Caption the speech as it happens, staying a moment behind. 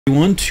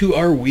Everyone, to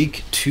our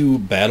week 2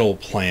 battle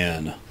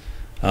plan.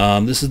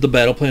 This is the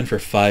battle plan for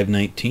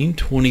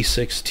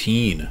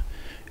 5/19/2016,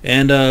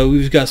 and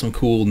we've got some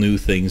cool new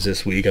things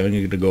this week I'm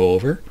going to go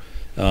over.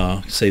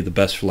 Save the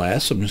best for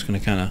last, so I'm just going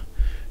to kind of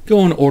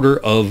go in order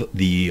of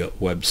the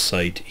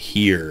website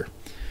here.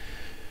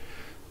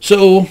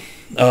 So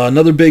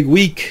another big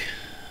week.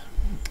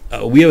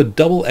 We have a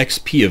double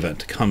XP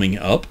event coming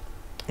up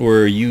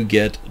where you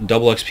get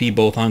double XP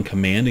both on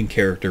command and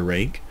character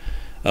rank.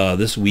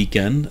 This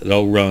weekend.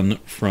 It'll run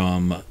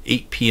from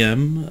 8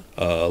 p.m.,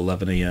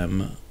 11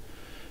 a.m.,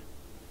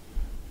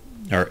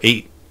 or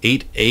 8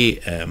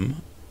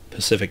 a.m.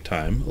 Pacific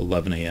time,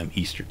 11 a.m.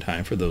 Eastern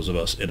time for those of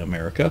us in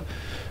America.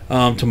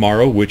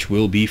 Tomorrow, which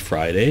will be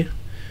Friday,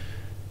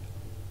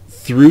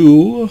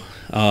 through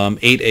 8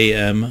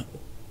 a.m.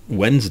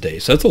 Wednesday.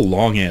 So that's a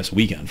long-ass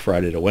weekend,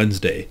 Friday to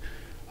Wednesday.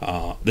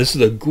 This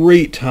is a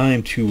great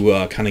time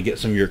to kind of get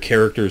some of your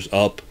characters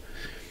up.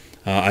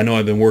 I know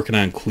I've been working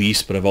on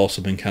Cleese, but I've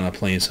also been kind of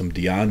playing some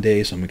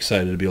Deonde, so I'm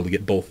excited to be able to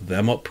get both of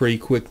them up pretty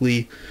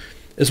quickly,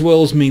 as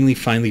well as mainly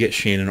finally get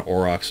Shannon and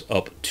Aurochs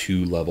up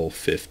to level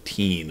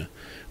 15.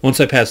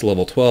 Once I pass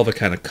level 12, I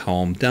kind of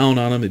calmed down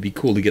on them. It'd be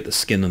cool to get the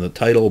skin and the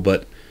title,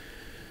 but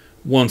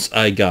once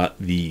I got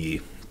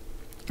the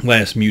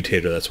last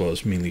mutator, that's what I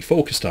was mainly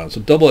focused on. So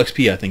double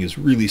XP I think is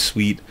really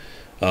sweet.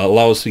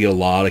 Allows us to get a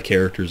lot of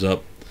characters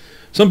up.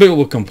 Some people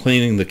were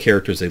complaining the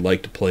characters they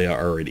like to play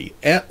are already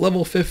at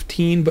level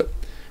 15, but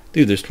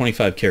dude, there's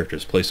 25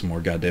 characters. Play some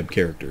more goddamn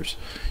characters.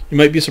 You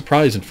might be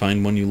surprised and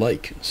find one you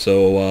like.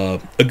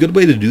 So a good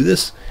way to do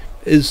this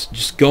is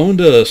just go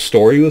into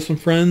story with some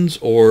friends,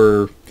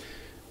 or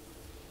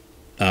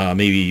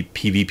maybe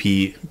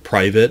PvP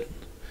private,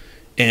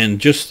 and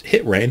just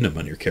hit random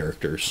on your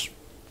characters.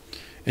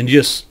 And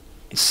just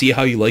see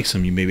how you like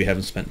some you maybe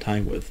haven't spent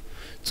time with.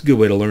 It's a good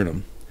way to learn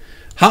them.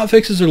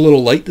 Hotfixes are a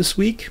little light this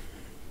week.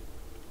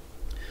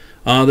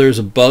 There's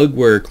a bug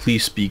where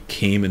Cleese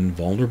became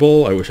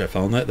invulnerable. I wish I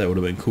found that. That would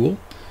have been cool.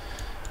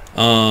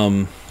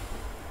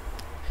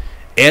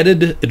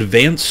 Added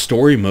advanced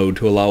story mode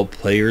to allow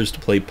players to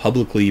play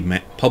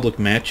public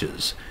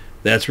matches.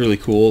 That's really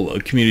cool.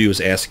 A community was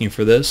asking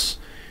for this,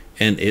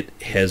 and it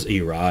has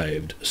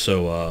arrived.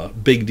 So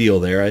big deal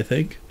there, I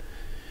think.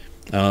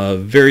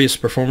 Various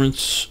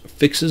performance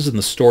fixes in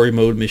the story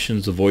mode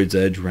missions, the Void's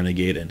Edge,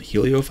 Renegade, and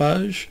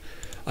Heliophage.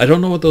 I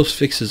don't know what those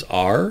fixes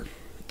are.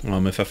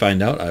 If I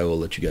find out, I will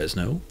let you guys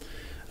know.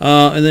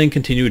 And then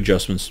continue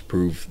adjustments to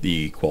improve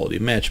the quality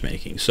of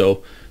matchmaking.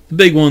 So the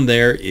big one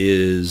there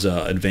is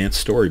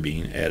advanced story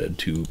being added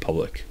to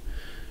public.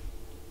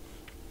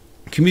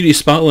 Community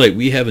Spotlight.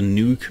 We have a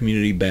new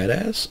community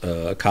badass,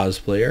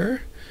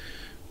 cosplayer.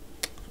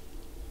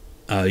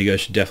 You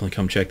guys should definitely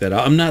come check that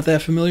out. I'm not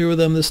that familiar with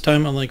them this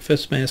time, unlike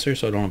Fistmaster,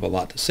 so I don't have a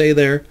lot to say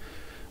there.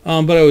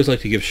 But I always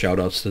like to give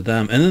shout-outs to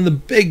them. And then the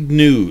big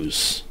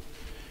news.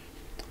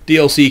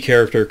 DLC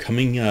character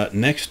coming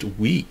next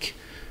week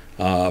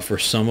for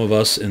some of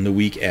us, in the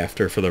week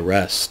after for the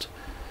rest.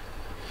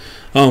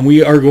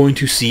 We are going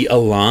to see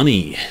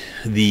Alani,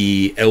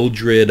 the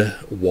Eldred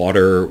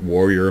Water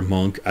Warrior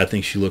Monk. I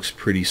think she looks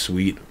pretty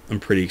sweet.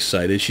 I'm pretty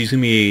excited. She's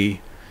going to be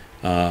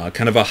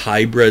kind of a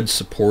hybrid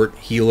support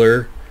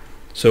healer.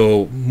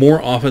 So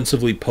more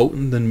offensively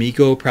potent than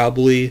Miko,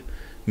 probably.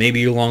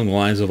 Maybe along the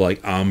lines of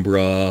like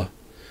Umbra,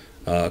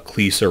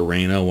 Cleese, or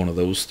Reyna, one of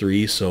those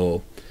three.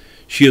 So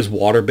she is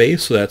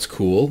water-based, so that's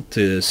cool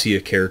to see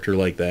a character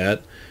like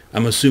that.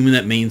 I'm assuming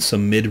that means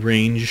some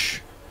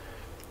mid-range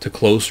to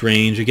close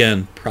range.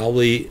 Again,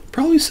 probably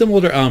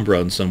similar to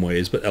Umbra in some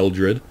ways, but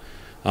Eldred.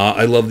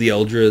 I love the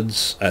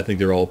Eldreds. I think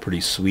they're all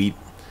pretty sweet.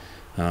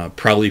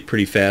 Probably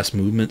pretty fast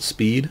movement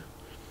speed.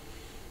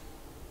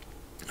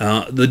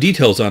 The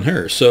details on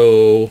her.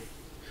 So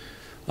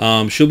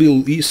she'll be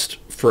released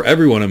for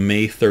everyone on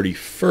May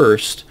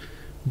 31st,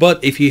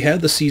 but if you had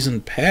the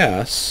season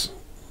pass,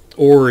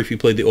 or if you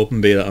played the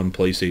open beta on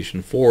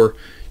PlayStation 4,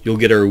 you'll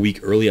get her a week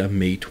early on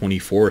May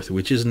 24th,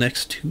 which is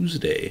next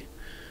Tuesday.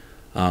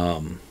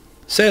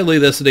 Sadly,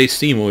 that's the day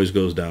Steam always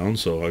goes down,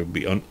 so I'll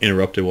be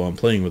uninterrupted while I'm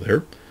playing with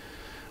her.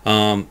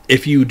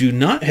 If you do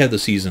not have the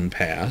Season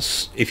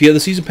Pass, if you have the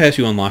Season Pass,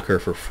 you unlock her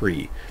for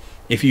free.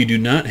 If you do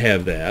not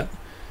have that,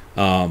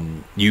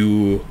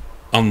 you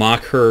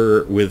unlock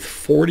her with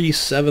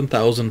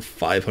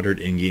 47,500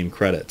 in-game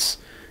credits.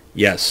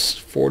 Yes,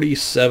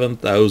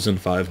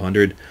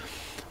 47,500.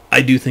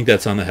 I do think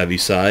that's on the heavy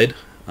side.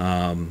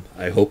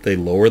 I hope they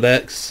lower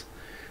that, 'cause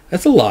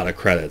that's a lot of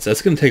credits.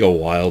 That's going to take a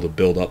while to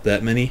build up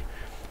that many.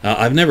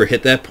 I've never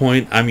hit that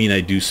point. I mean,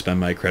 I do spend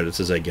my credits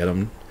as I get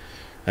them.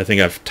 I think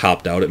I've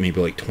topped out at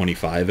maybe like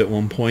 25 at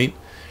one point.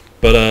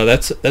 But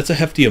that's a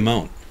hefty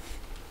amount.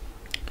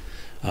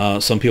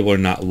 Some people are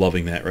not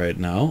loving that right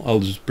now.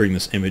 I'll just bring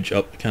this image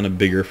up kind of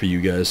bigger for you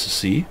guys to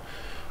see.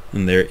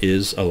 And there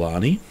is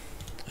Alani.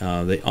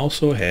 They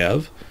also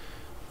have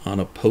on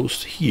a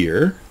post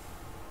here,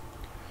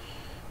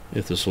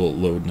 if this will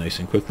load nice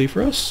and quickly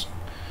for us.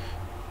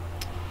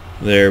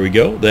 There we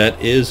go. That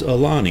is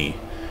Alani,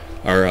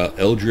 our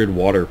Eldred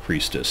Water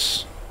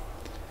Priestess.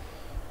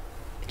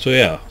 So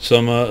yeah,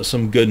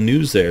 some good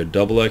news there.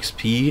 Double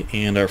XP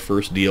and our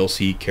first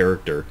DLC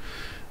character.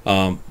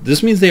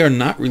 This means they are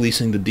not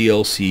releasing the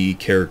DLC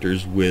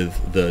characters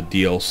with the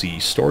DLC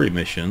story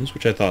missions,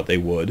 which I thought they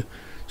would.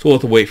 So we'll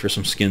have to wait for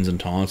some skins and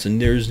taunts, and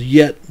there's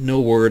yet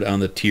no word on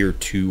the tier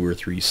 2 or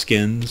 3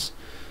 skins.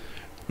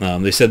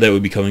 They said that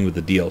would be coming with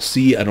the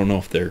DLC. I don't know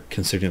if they're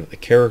considering the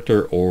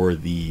character or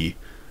the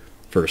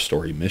first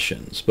story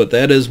missions. But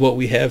that is what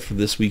we have for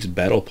this week's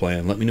battle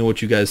plan. Let me know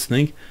what you guys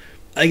think.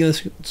 I think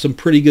that's some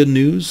pretty good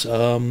news.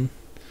 The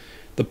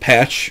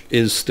patch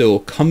is still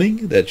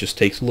coming. That just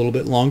takes a little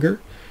bit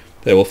longer.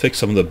 That will fix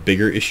some of the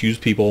bigger issues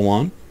people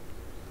want.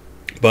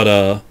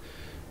 But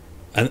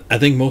I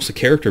think most of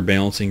the character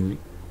balancing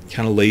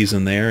kind of lays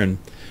in there, and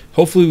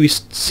hopefully we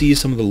see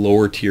some of the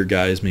lower tier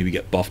guys maybe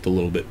get buffed a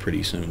little bit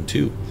pretty soon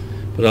too.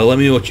 But let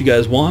me know what you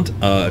guys want.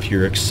 If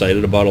you're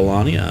excited about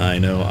Alani, I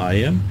know I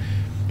am.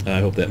 I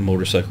hope that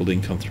motorcycle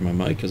didn't come through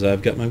my mic because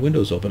I've got my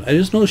windows open. I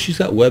just noticed she's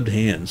got webbed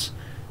hands.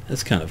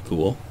 That's kind of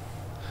cool.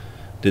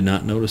 Did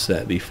not notice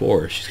that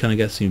before. She's kind of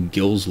got some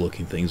gills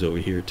looking things over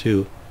here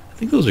too. I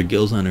think those are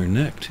gills on her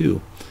neck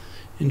too.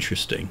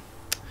 Interesting.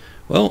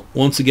 Well,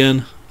 once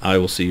again, I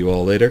will see you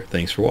all later.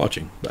 Thanks for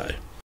watching. Bye.